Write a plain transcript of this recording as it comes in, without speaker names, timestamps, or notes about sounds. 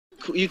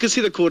you can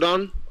see the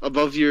cooldown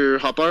above your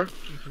hotbar.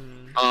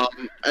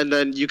 And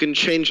then you can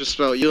change the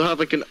spell. You'll have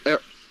like an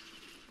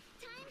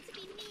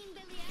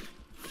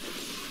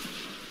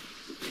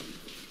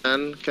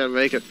and can't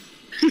make it.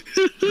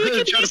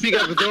 Try to peek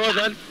out the door,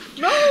 man.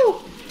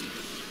 No!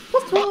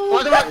 Plus 12!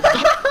 What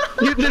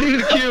you didn't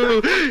even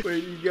queue!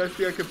 Wait, you guys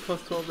think I could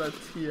plus 12 that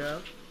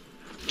TF?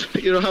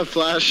 You don't have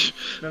flash.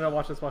 No,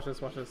 watch this, watch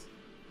this, watch this.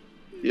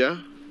 Yeah?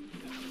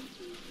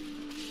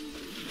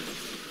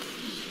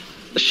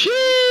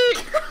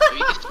 Shit!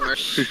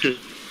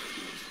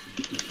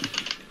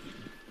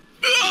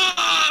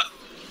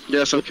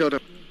 Yes, I killed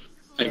him.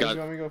 I got it. You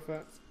want me to go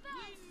fat?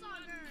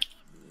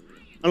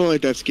 I don't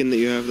like that skin that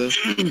you have though.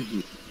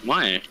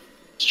 Why?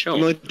 It's chill. I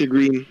don't like the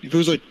green. If it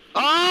was like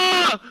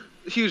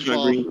huge not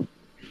ball. green.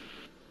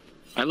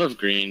 I love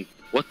green.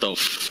 What the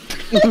f?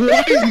 What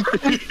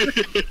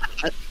the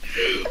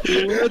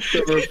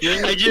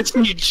I just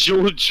see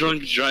Joel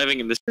drunk driving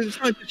in this. It's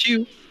not just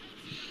you.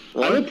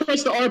 I would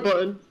press the R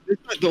button.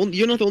 It's not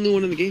you're not the only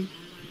one in the game.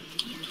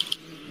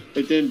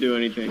 It didn't do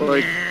anything.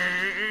 Like,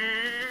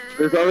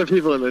 there's other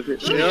people in this.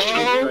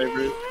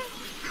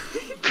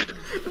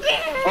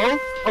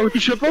 Oh, he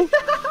triple?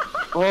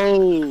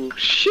 Oh,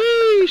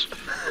 sheesh!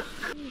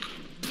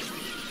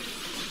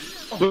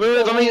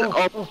 Wait, I mean,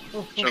 I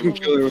can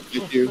kill her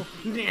with you.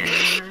 I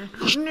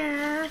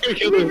can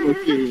kill her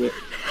with you.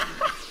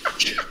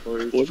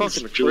 He's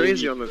fucking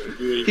crazy on this.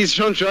 He's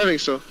drunk driving,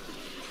 so.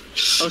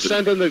 I'll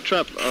stand in the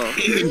trap. Oh.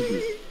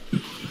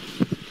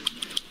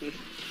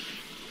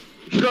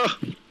 No.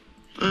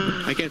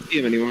 I can't see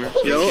him anymore.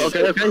 Yo,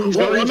 okay. He's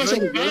going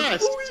so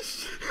fast.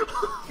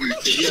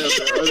 Yeah,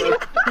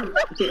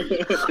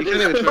 he can't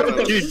even turn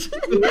on.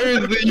 Dude, where is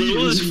the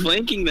Joel is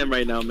flanking them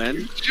right now,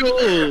 man.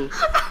 Joel?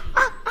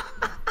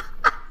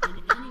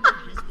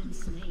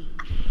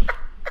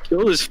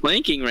 Joel is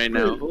flanking right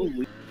now.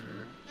 Holy.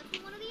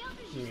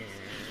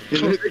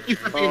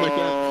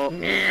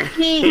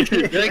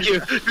 Thank you.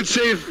 Good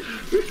save.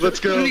 Let's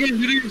go.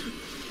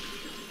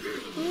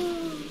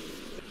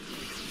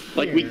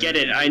 Like, we get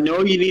it. I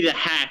know you need a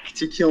hack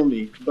to kill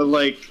me, but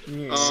like,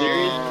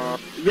 seriously?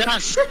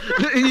 Yes.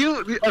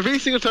 Every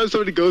single time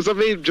somebody goes at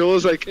me,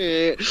 Joel's like,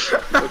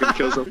 fucking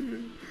kills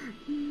him.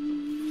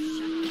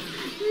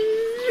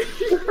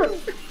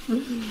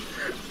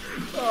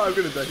 Oh, I'm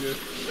gonna die here.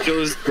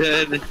 Joel's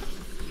dead.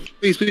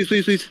 Please. Big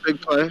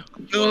play.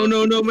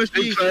 No, my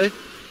Big play.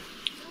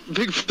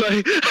 Big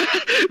play.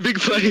 Big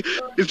play.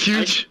 It's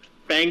huge.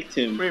 Banked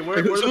him. Wait, where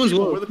are the Someone's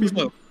people? low. Where are the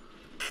people?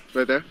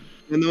 Right there.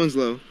 And no one's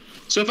low.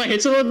 So if I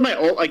hit someone with my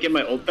ult, I get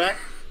my ult back?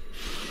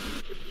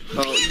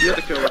 Oh, you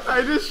gotta kill him.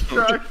 I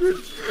distracted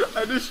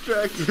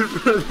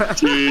for that.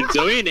 Dude,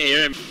 Zoe and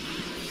Aaron.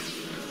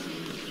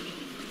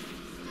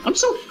 I'm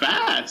so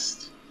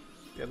fast.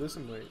 Yeah, there's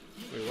some weight.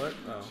 Wait, what?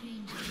 Oh.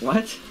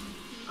 What?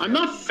 I'm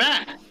not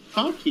fat.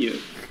 Fuck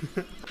you.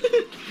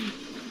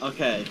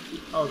 Okay.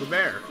 Oh, the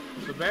bear.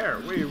 The bear.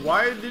 Wait,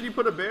 why did you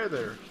put a bear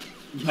there?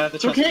 You have to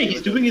It's trust okay. me He's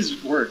with doing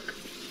his work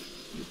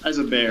as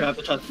a this. bear. You have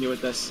to trust me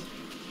with this.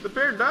 The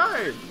bear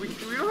died. We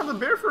don't have the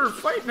bear for a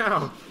fight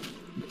now.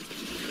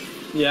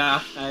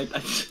 Yeah,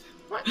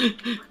 What?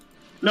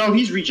 No,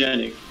 he's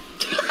regenning.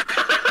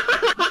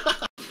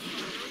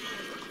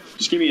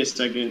 Just give me a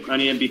second. I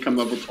need to become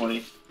level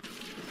 20.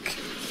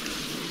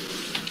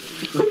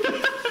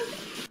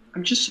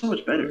 I'm just so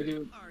much better.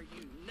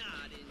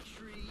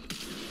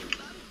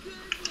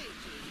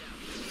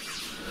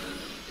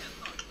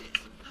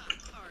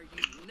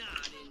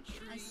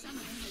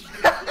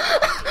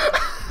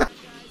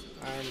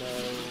 I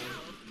know.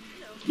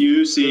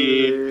 You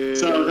see,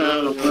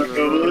 somehow the work of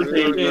the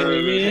thing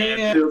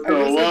feels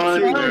so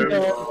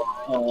wonderful.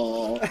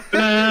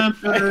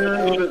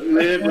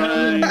 Live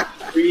life,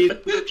 breathe.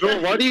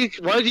 Joel, why do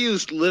you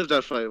live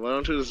that fight? Why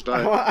don't you just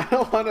die? I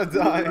don't want to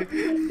die.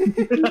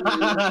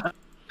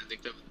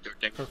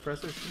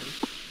 Professor.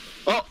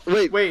 Oh,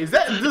 wait. Wait, is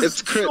that this?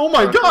 It's crit. Oh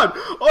my god!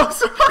 Oh,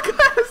 so fucking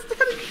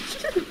aesthetic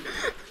shit.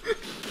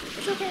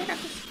 It's okay, I got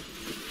this.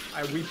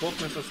 We both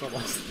missed us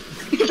almost.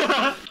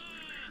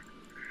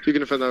 You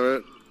can defend that,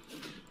 right?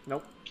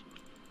 Nope.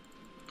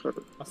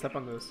 I'll step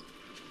on this.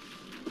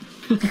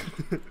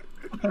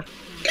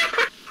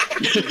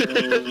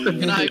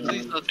 Can I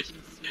please not?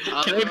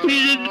 Can I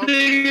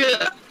please?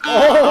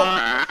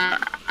 Oh!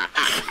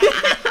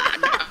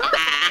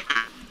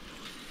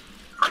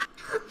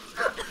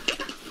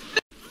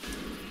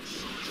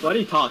 Why do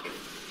you talk?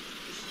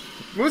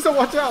 Musa,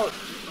 watch out!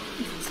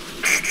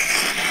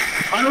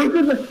 I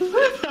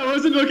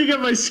wasn't looking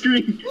at my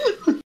screen.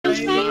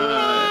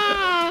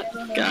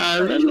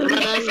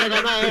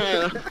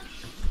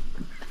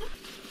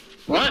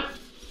 What?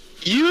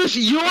 Use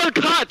your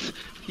cut!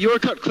 Your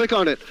cut, click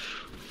on it.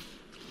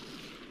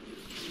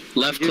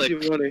 Left Gives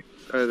click. you money.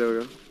 Alright, there we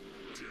go.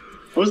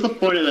 What was the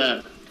point of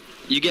that?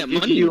 You get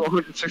Gives money. you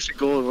 160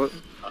 gold. What?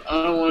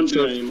 I don't want to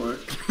do it anymore.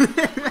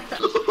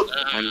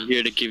 I'm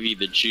here to give you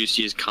the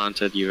juiciest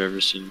content you've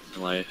ever seen in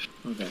your life.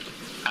 Okay.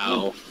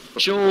 Ow.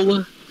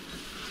 Joel.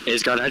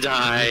 is gonna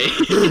die.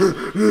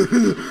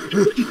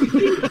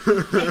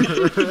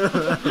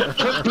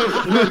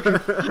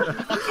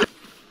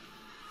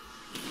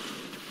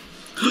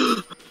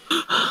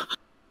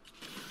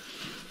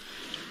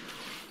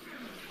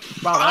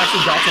 Wow, that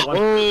actually dropped a one.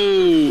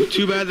 Oh,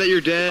 too bad that you're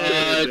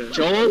dead.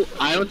 Joel,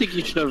 I don't think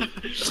you should have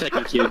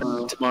second queued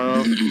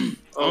tomorrow.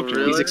 Oh,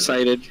 really? He's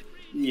excited.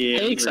 Yeah.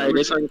 Hey, I'm excited.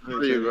 excited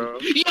for you, bro.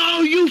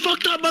 Yo, you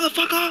fucked up,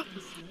 motherfucker!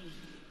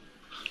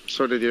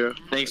 So did you.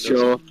 Thanks,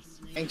 Joel.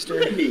 Hey,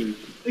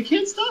 they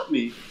can't stop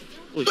me.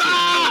 Holy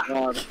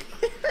Ah! shit.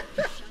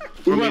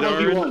 Who do I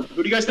Armin? 1v1?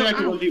 Who do you guys think I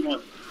can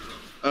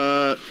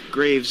 1v1?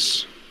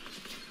 Graves.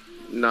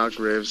 Not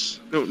Graves.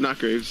 No, not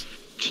Graves.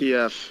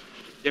 TF.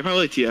 Yeah,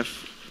 probably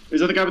TF. Is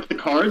that the guy with the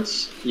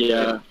cards?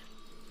 Yeah.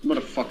 I'm gonna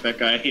fuck that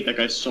guy. I hate that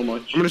guy so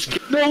much. I'm gonna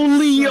skip. No,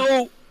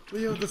 Leo!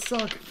 Leo the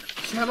suck.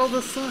 Channel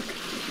the suck.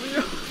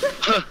 Leo.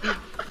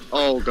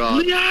 Oh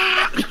god.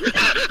 Not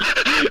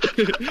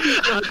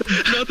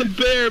the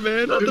bear,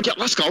 man. Yeah,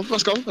 let's go.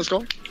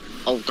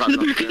 Oh god. Kill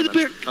the bear, kill the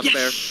bear! Not the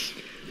bear. Yes!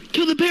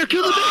 Kill the bear,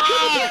 kill the bear, kill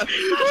the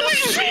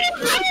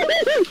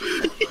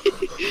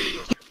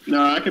bear!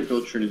 No, I can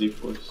build Trinity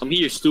Force. I'm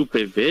here,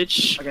 stupid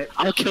bitch. Okay.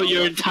 I'll kill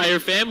your entire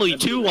family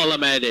too while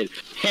I'm at it.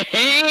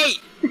 Hey!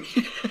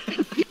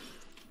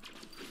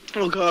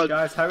 Oh god.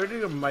 Guys, how did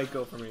your mic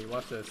go for me?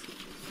 Watch this.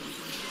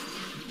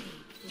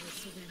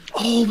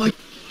 Oh my.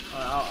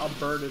 I'll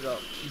burn it up.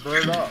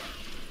 Burn it up.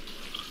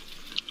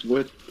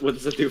 What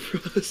does that do for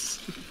us?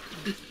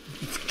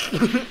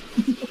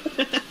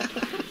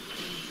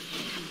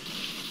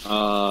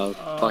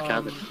 Fuck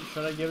happened.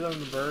 Should I give them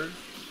the bird?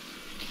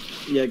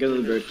 Yeah, go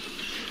to the bird.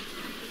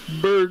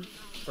 Bird.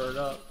 Bird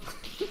up.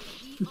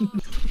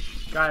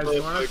 Guys,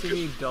 you wanna see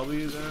me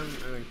W them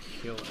and then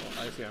kill it?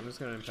 Oh, I see, I'm just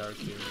gonna empower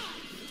team.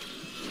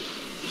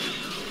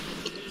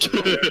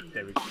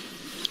 There we go.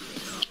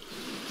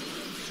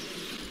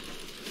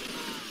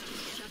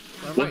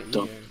 What am I What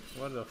the- eating?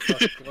 What the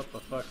fuck? What the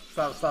fuck?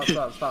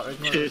 Stop.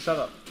 Ignore it. Shut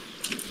up.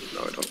 No,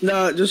 I don't.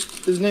 No,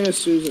 just his name is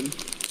Susan.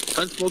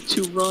 Unsmoke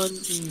to run.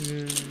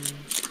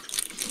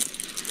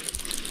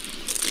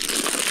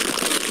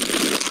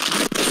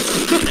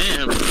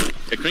 Damn.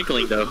 The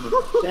crinkling though.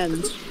 And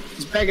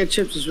this bag of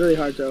chips is really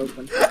hard to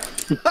open.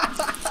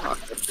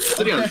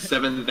 Sitting on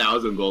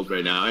 7,000 gold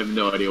right now. I have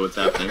no idea what's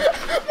happening.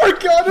 Oh my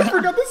god, I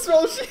forgot the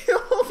spell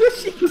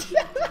shield.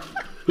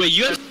 Wait,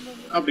 you have.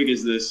 How big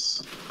is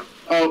this?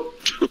 Oh.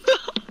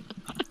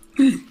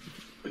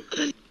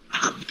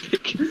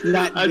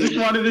 Not I just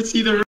wanted to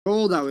see the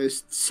gold I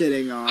was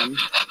sitting on.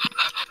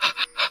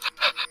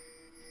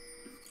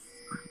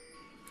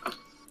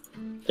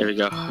 There we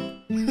go.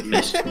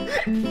 Missed.